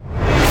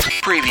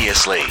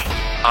Previously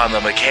on the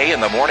McKay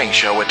in the Morning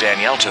Show with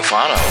Danielle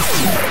Tufano.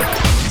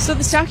 So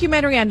this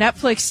documentary on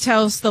Netflix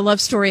tells the love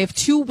story of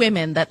two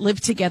women that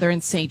lived together in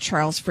St.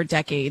 Charles for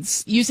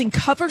decades, using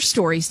cover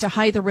stories to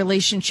hide the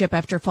relationship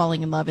after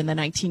falling in love in the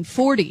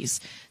 1940s.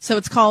 So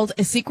it's called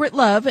A Secret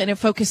Love, and it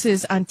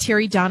focuses on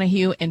Terry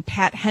Donahue and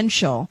Pat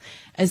Henschel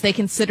as they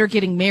consider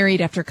getting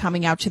married after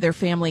coming out to their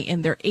family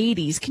in their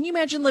 80s. Can you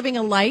imagine living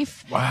a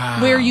life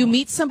where you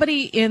meet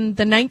somebody in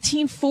the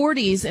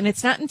 1940s, and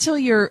it's not until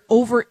you're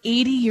over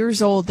 80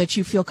 years old that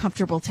you feel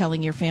comfortable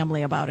telling your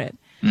family about it?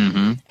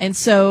 Mm-hmm. And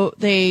so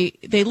they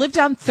lived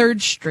on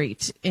 3rd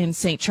Street in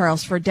St.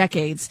 Charles for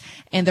decades,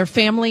 and their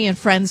family and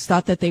friends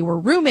thought that they were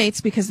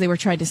roommates because they were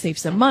trying to save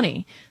some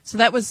money. So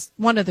that was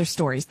one of their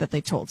stories that they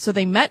told. So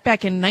they met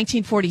back in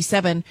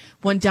 1947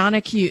 when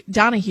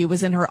Donahue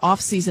was in her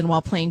off season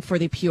while playing for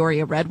the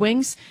Peoria Red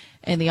Wings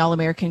in the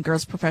All-American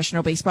Girls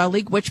Professional Baseball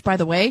League, which, by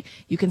the way,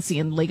 you can see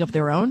in League of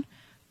Their Own.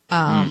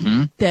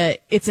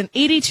 It's an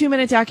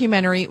 82-minute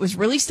documentary. It was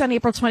released on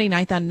April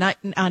 29th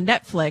on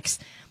Netflix.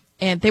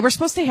 And they were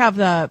supposed to have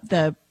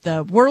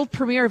the world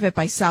premiere of it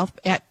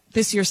at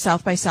this year's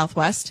South by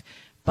Southwest,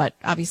 but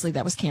obviously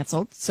that was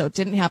canceled, so it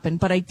didn't happen.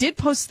 But I did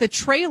post the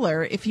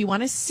trailer if you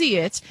want to see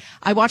it.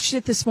 I watched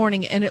it this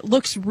morning, and it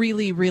looks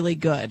really, really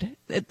good.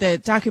 The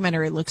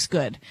documentary looks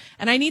good.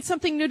 And I need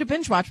something new to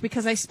binge watch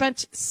because I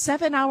spent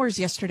 7 hours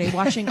yesterday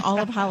watching all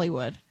of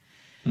Hollywood.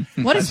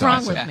 What is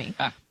wrong with me?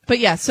 But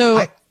yeah,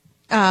 so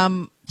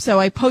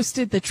I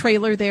posted the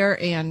trailer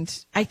there,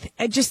 and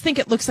I just think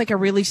it looks like a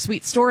really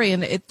sweet story,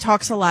 and it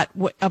talks a lot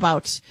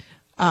about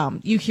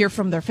you hear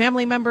from their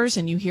family members,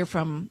 and you hear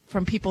from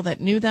people that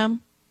knew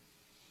them.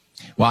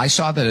 Well, I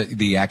saw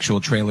the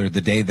actual trailer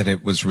the day that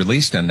it was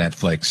released on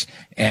Netflix,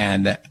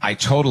 and I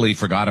totally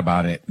forgot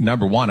about it.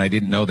 Number one, I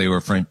didn't know they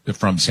were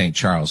from St.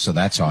 Charles, so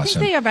that's awesome.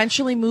 I think they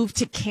eventually moved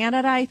to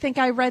Canada, I think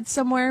I read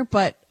somewhere,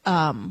 but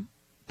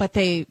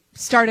they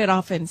started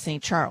off in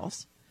St.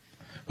 Charles.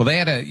 Well, they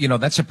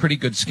had that's a pretty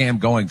good scam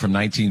going from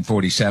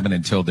 1947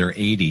 until their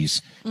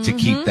 80s to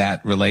keep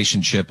that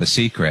relationship a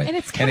secret. And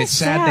it's kind of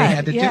sad they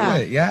had to do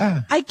it.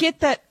 Yeah. I get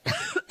that.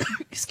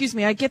 Excuse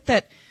me. I get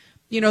that,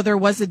 there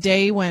was a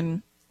day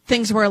when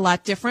things were a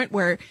lot different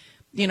where,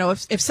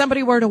 if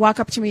somebody were to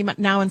walk up to me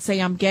now and say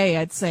I'm gay,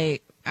 I'd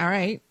say, all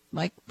right.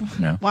 Like,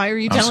 no. Why are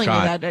you telling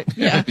Scott. me that?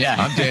 Yeah. Yeah.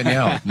 I'm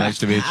Danielle. Nice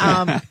to meet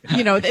you.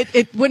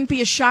 It wouldn't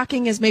be as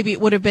shocking as maybe it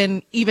would have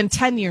been even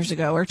 10 years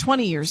ago or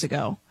 20 years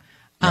ago.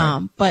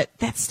 Right. But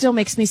that still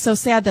makes me so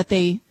sad that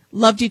they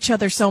loved each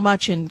other so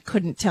much and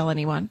couldn't tell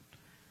anyone.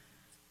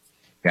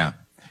 Yeah.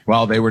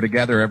 Well, they were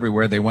together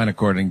everywhere they went,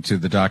 according to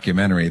the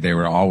documentary. They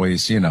were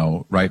always,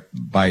 right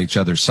by each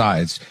other's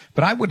sides.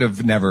 But I would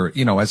have never,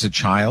 as a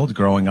child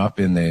growing up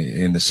in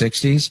the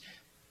 60s,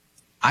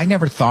 I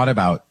never thought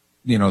about,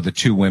 the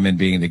two women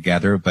being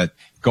together. But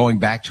going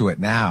back to it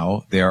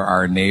now, there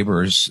are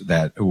neighbors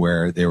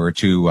where there were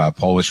two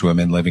Polish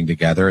women living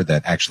together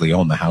that actually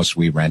own the house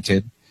we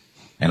rented.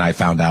 And I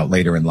found out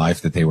later in life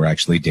that they were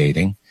actually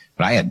dating,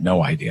 but I had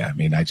no idea. I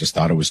mean, I just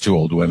thought it was two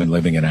old women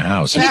living in a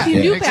house. And if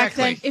you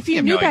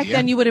knew back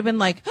then, you would have been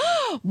like,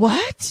 oh,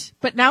 what?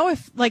 But now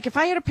if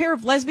I had a pair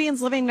of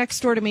lesbians living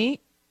next door to me,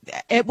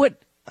 it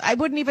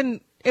wouldn't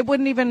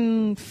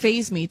even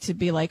faze me to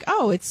be like,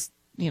 oh, it's,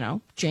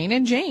 Jane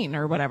and Jane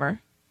or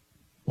whatever.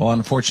 Well,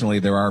 unfortunately,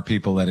 there are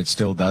people that it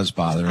still does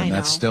bother, and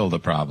that's still the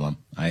problem.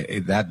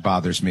 That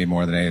bothers me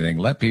more than anything.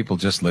 Let people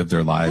just live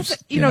their lives.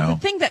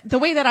 The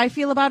way that I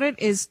feel about it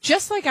is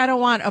just like I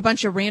don't want a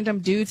bunch of random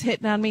dudes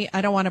hitting on me.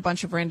 I don't want a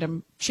bunch of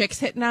random chicks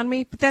hitting on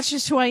me, but that's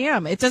just who I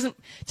am. It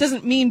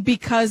doesn't mean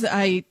because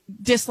I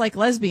dislike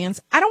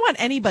lesbians, I don't want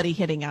anybody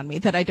hitting on me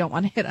that I don't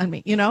want to hit on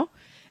me,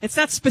 It's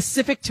not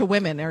specific to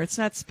women, or it's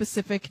not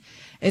specific.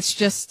 It's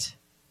just,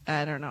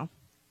 I don't know.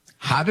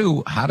 How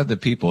do the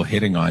people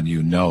hitting on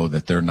you know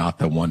that they're not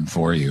the one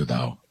for you,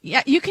 though?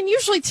 Yeah, you can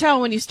usually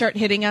tell when you start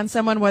hitting on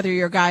someone, whether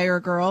you're a guy or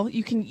a girl.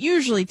 You can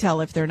usually tell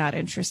if they're not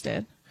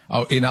interested.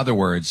 Oh, in other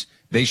words,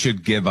 they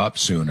should give up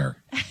sooner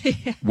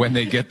when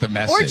they get the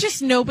message. Or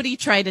just nobody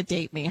try to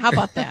date me. How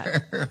about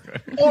that?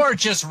 Or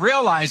just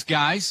realize,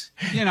 guys,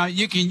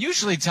 you can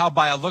usually tell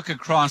by a look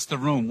across the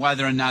room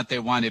whether or not they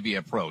want to be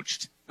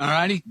approached. All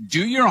righty?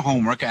 Do your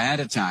homework ahead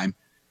of time,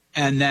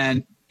 and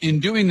then in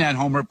doing that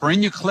homework,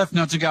 bring your Cliff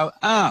Notes and go,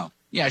 oh,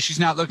 yeah, she's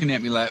not looking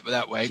at me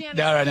that way. Janice,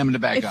 all right, I'm going to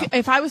back up.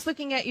 If I was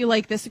looking at you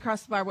like this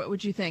across the bar, what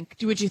would you think?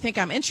 Would you think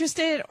I'm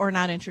interested or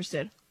not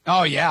interested?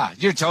 Oh, yeah.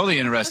 You're totally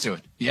interested.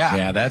 Yeah.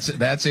 Yeah,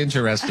 that's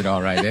interested,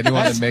 all right.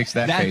 Anyone that makes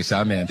that face,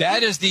 I'm in.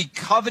 That is the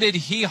coveted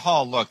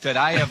hee-haw look that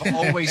I have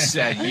always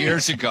said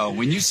years ago.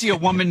 When you see a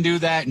woman do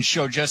that and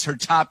show just her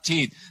top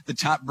teeth, the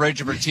top bridge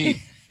of her teeth,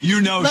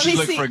 she's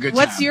looking for a good time.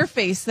 What's your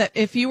face that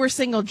if you were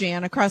single,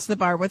 Jan, across the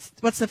bar,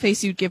 what's the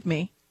face you'd give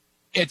me?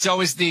 It's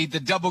always the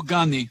double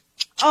gun,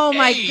 oh,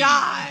 my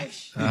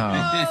gosh. Oh,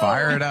 no.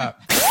 Fire it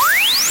up.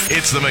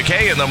 It's the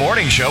McKay in the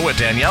Morning Show with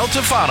Danielle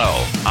Tufano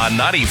on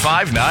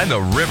 95.9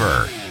 The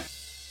River.